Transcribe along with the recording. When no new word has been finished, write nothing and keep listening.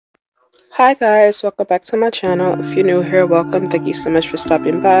Hi guys, welcome back to my channel. If you're new here, welcome. Thank you so much for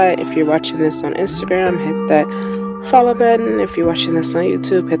stopping by. If you're watching this on Instagram, hit that follow button. If you're watching this on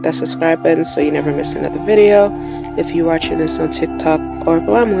YouTube, hit that subscribe button so you never miss another video. If you're watching this on TikTok or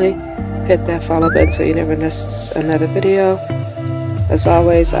Glamly, hit that follow button so you never miss another video. As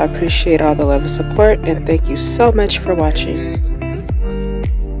always, I appreciate all the love and support, and thank you so much for watching.